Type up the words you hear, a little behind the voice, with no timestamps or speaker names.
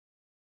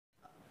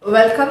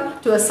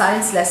Welcome to a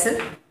science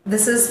lesson.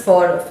 This is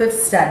for 5th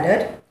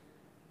standard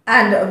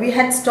and we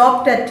had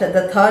stopped at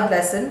the third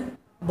lesson,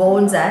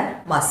 bones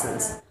and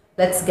muscles.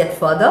 Let's get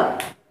further.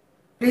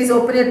 Please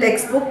open your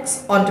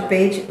textbooks onto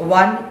page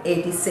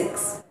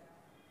 186.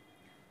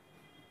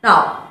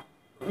 Now,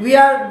 we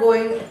are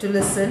going to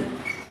listen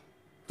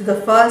to the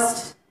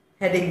first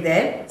heading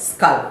there,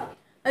 skull.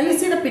 Now you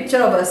see the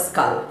picture of a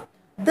skull.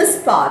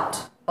 This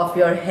part of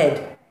your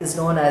head is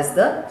known as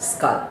the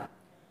skull.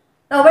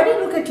 Now when you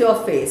look at your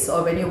face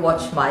or when you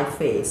watch my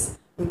face,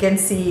 you can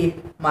see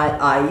my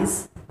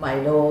eyes, my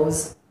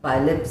nose,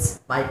 my lips,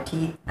 my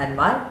teeth and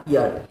my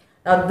ear.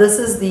 Now this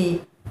is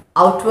the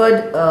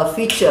outward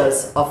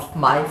features of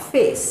my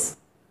face.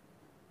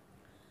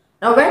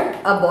 Now when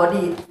a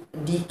body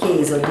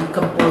decays or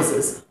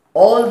decomposes,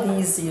 all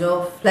these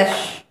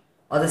flesh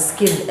or the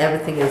skin,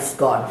 everything is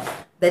gone.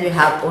 Then you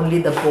have only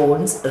the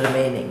bones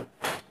remaining.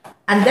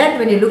 And then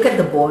when you look at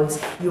the bones,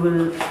 you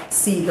will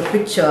see the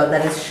picture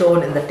that is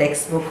shown in the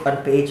textbook on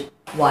page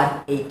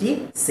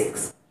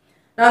 186.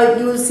 Now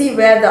you will see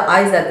where the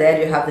eyes are there,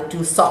 you have the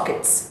two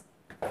sockets,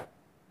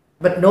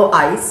 but no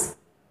eyes.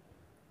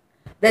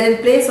 Then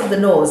in place of the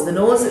nose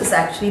is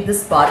actually,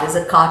 this part is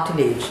a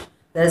cartilage.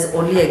 There is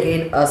only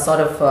again a sort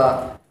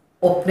of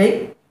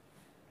opening.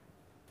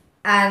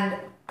 And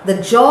the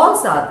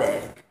jaws are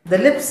there. The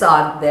lips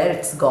aren't there,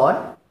 it's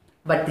gone.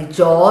 But the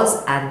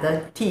jaws and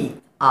the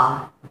teeth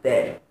are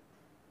there.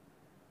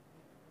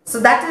 So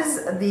that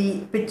is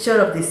the picture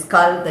of the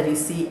skull that you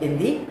see in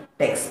the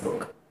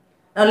textbook.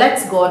 Now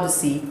let's go on to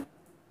see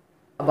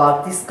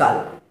about the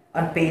skull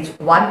on page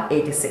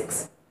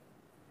 186.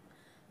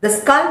 The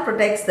skull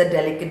protects the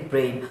delicate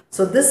brain.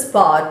 So this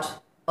part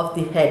of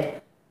the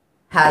head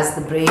has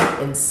the brain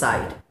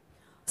inside.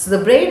 So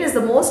the brain is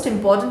the most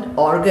important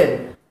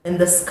organ in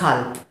the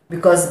skull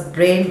because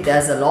brain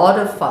does a lot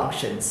of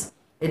functions.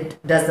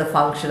 It does the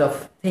function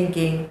of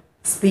thinking,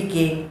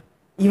 speaking,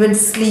 even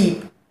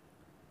sleep,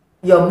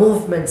 your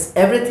movements.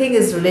 Everything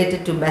is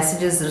related to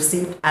messages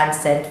received and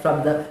sent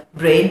from the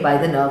brain by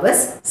the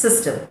nervous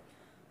system.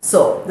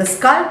 So the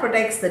skull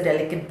protects the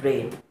delicate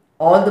brain.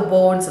 All the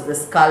bones of the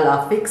skull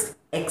are fixed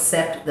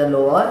except the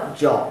lower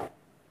jaw.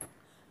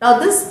 Now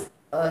this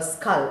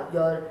skull,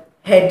 your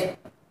head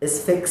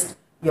is fixed,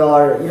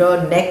 your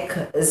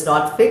neck is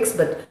not fixed,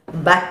 but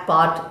back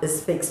part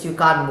is fixed, you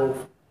can't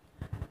move.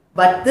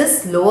 But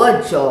this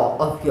lower jaw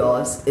of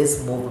yours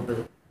is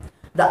movable.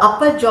 The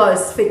upper jaw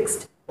is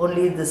fixed,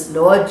 only this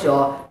lower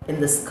jaw in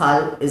the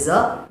skull is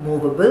a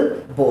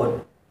movable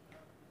bone.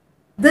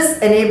 This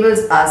enables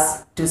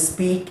us to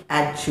speak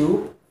and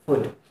chew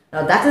food.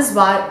 Now that is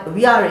why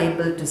we are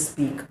able to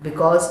speak,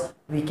 because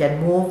we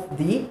can move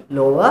the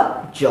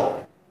lower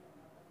jaw.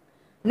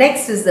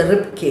 Next is the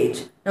rib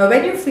cage. Now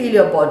when you feel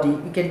your body,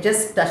 you can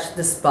just touch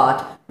this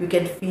part, you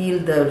can feel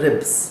the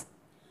ribs.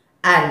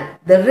 And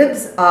the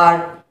ribs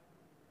are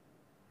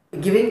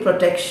giving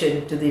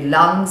protection to the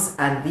lungs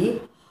and the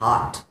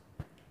heart.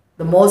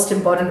 The most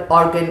important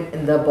organ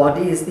in the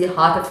body is the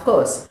heart, of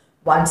course.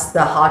 Once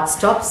the heart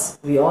stops,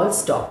 we all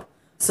stop.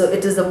 So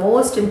it is the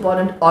most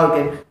important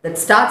organ that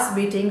starts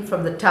beating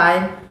from the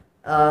time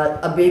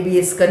a baby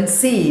is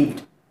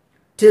conceived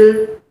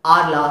till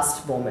our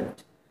last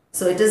moment.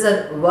 So it is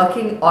a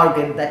working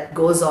organ that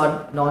goes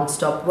on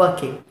non-stop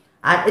working,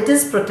 and it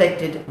is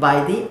protected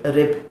by the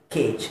rib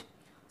cage.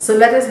 So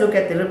let us look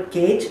at the rib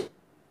cage.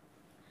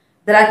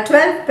 There are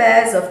 12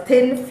 pairs of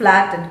thin,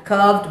 flat and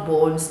curved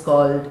bones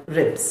called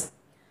ribs.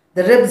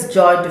 The ribs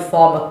join to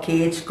form a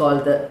cage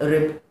called the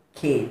rib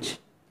cage.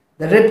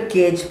 The rib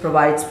cage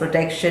provides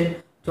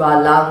protection to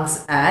our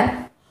lungs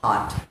and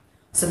heart.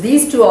 So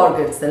these two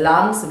organs, the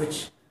lungs,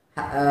 which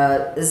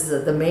is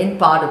the main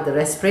part of the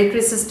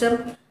respiratory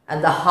system,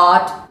 and the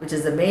heart, which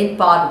is the main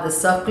part of the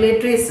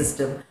circulatory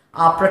system,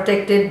 are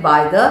protected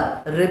by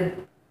the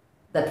rib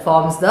that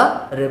forms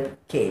the rib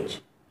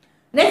cage.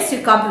 Next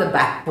you come to the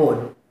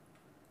backbone.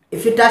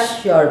 If you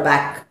touch your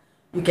back,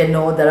 you can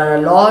know there are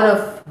a lot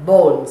of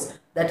bones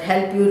that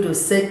help you to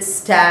sit,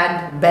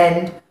 stand,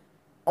 bend.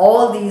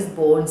 All these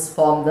bones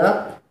form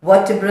the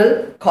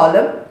vertebral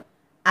column,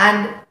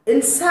 and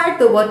inside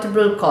the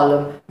vertebral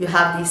column you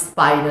have the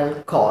spinal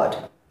cord.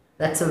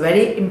 That's a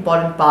very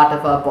important part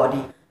of our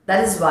body.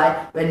 That is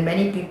why when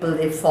many people,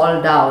 they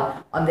fall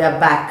down on their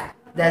back,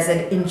 there's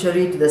an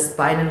injury to the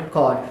spinal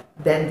cord,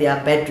 then they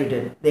are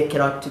bedridden. They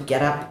cannot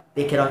get up,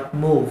 they cannot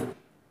move.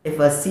 If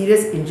a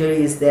serious injury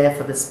is there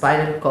for the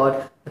spinal cord,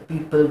 the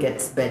people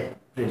gets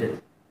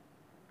bedridden.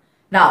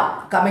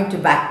 Now, coming to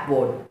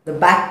backbone. The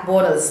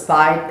backbone of the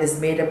spine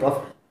is made up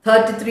of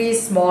 33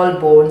 small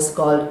bones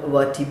called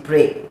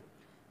vertebrae.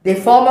 They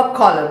form a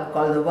column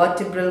called the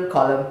vertebral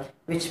column,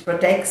 which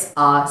protects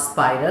our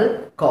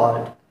spinal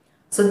cord.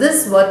 So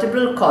this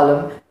vertebral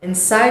column,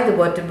 inside the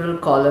vertebral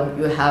column,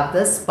 you have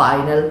the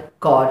spinal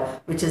cord,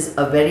 which is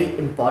a very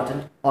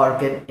important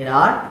organ in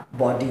our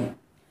body.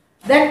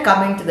 Then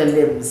coming to the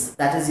limbs,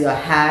 that is your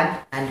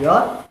hand and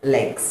your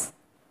legs.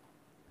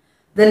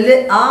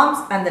 The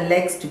arms and the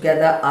legs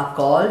together are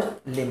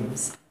called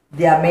limbs.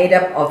 They are made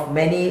up of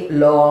many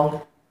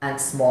long and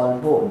small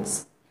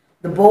bones.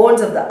 The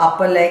bones of the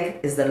upper leg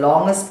is the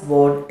longest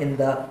bone in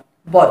the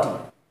body.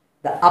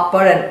 The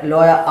upper and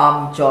lower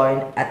arm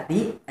join at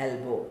the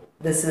elbow.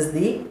 This is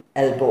the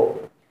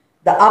elbow.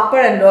 The upper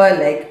and lower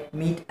leg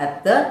meet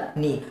at the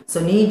knee. So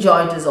knee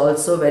joint is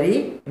also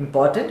very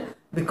important,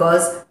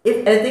 because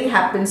if anything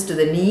happens to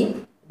the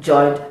knee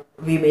joint,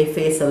 we may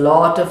face a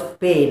lot of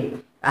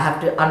pain. I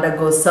have to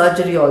undergo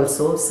surgery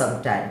also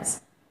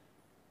sometimes.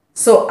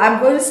 So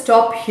I'm going to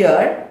stop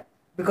here,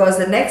 because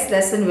the next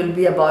lesson will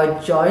be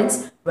about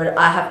joints, where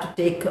I have to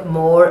take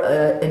more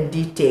in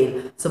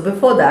detail. So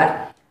before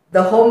that,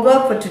 the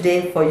homework for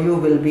today for you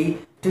will be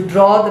to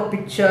draw the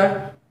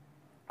picture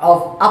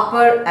of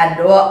upper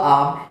and lower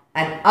arm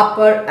and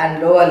upper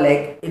and lower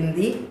leg in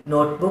the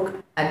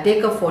notebook, and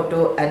take a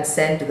photo and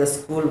send to the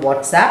school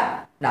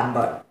WhatsApp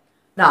number.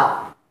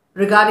 Now,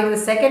 regarding the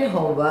second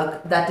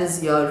homework, that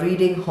is your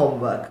reading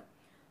homework.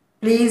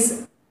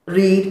 Please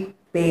read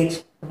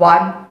page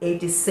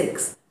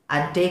 186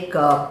 and take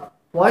a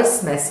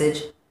voice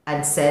message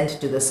and send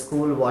to the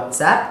school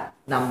WhatsApp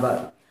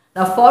number.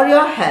 Now, for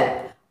your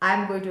help, I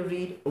am going to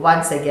read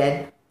once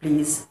again.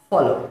 Please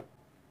follow.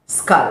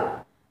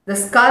 Skull. The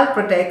skull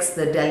protects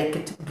the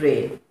delicate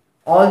brain.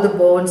 All the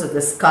bones of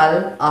the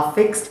skull are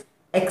fixed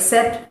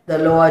except the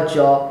lower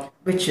jaw,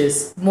 which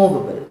is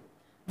movable.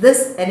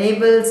 This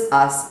enables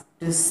us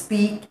to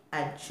speak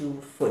and chew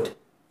food.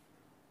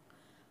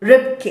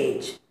 Rib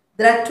cage.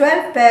 There are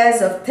 12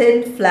 pairs of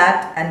thin,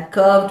 flat and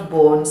curved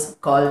bones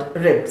called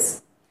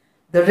ribs.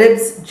 The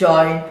ribs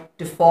join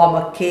to form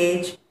a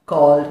cage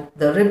called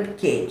the rib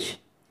cage.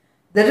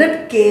 The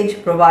rib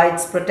cage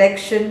provides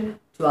protection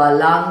to our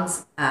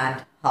lungs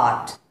and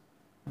heart.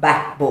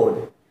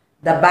 Backbone.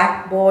 The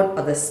backbone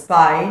or the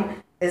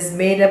spine is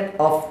made up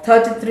of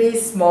 33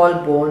 small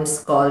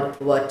bones called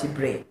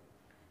vertebrae.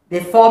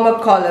 They form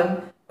a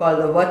column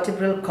called the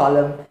vertebral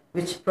column,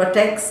 which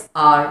protects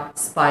our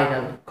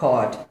spinal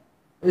cord.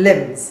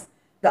 Limbs.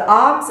 The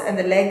arms and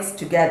the legs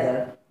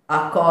together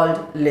are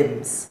called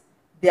limbs.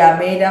 They are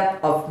made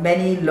up of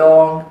many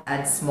long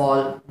and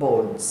small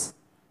bones.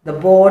 The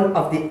bone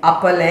of the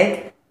upper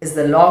leg is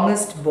the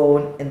longest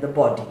bone in the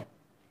body.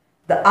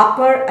 The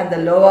upper and the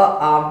lower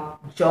arm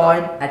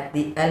join at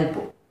the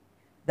elbow.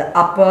 The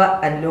upper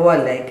and lower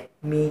leg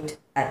meet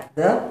at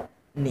the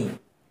knee.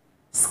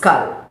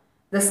 Skull.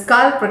 The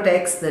skull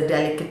protects the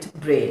delicate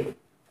brain.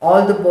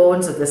 All the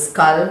bones of the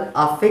skull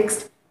are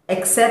fixed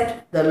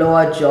except the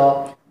lower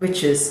jaw,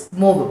 which is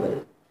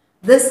movable.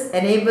 This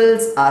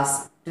enables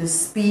us to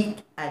speak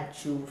and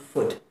chew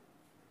food.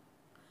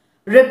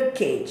 Rib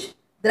cage.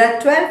 There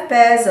are 12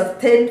 pairs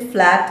of thin,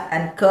 flat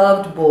and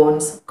curved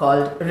bones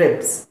called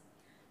ribs.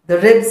 The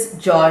ribs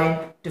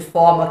join to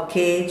form a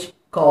cage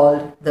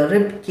called the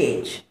rib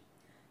cage.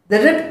 The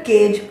rib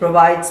cage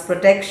provides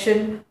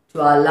protection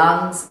to our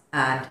lungs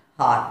and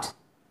heart.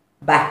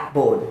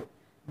 Backbone.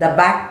 The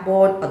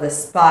backbone or the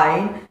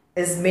spine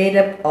is made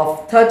up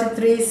of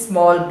 33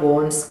 small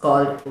bones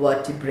called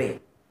vertebrae.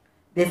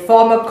 They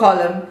form a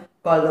column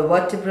called the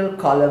vertebral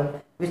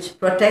column, which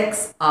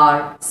protects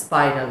our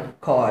spinal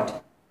cord.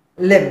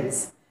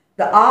 Limbs.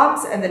 The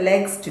arms and the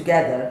legs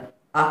together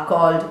are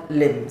called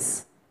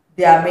limbs.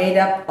 They are made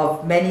up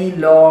of many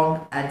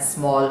long and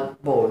small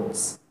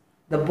bones.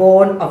 The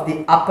bone of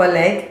the upper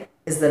leg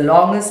is the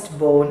longest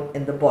bone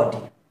in the body.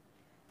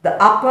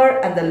 The upper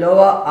and the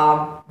lower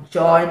arm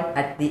join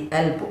at the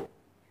elbow.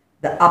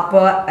 The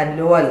upper and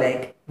lower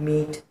leg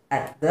meet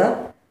at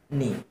the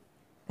knee.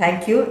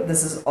 Thank you.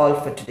 This is all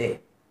for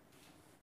today.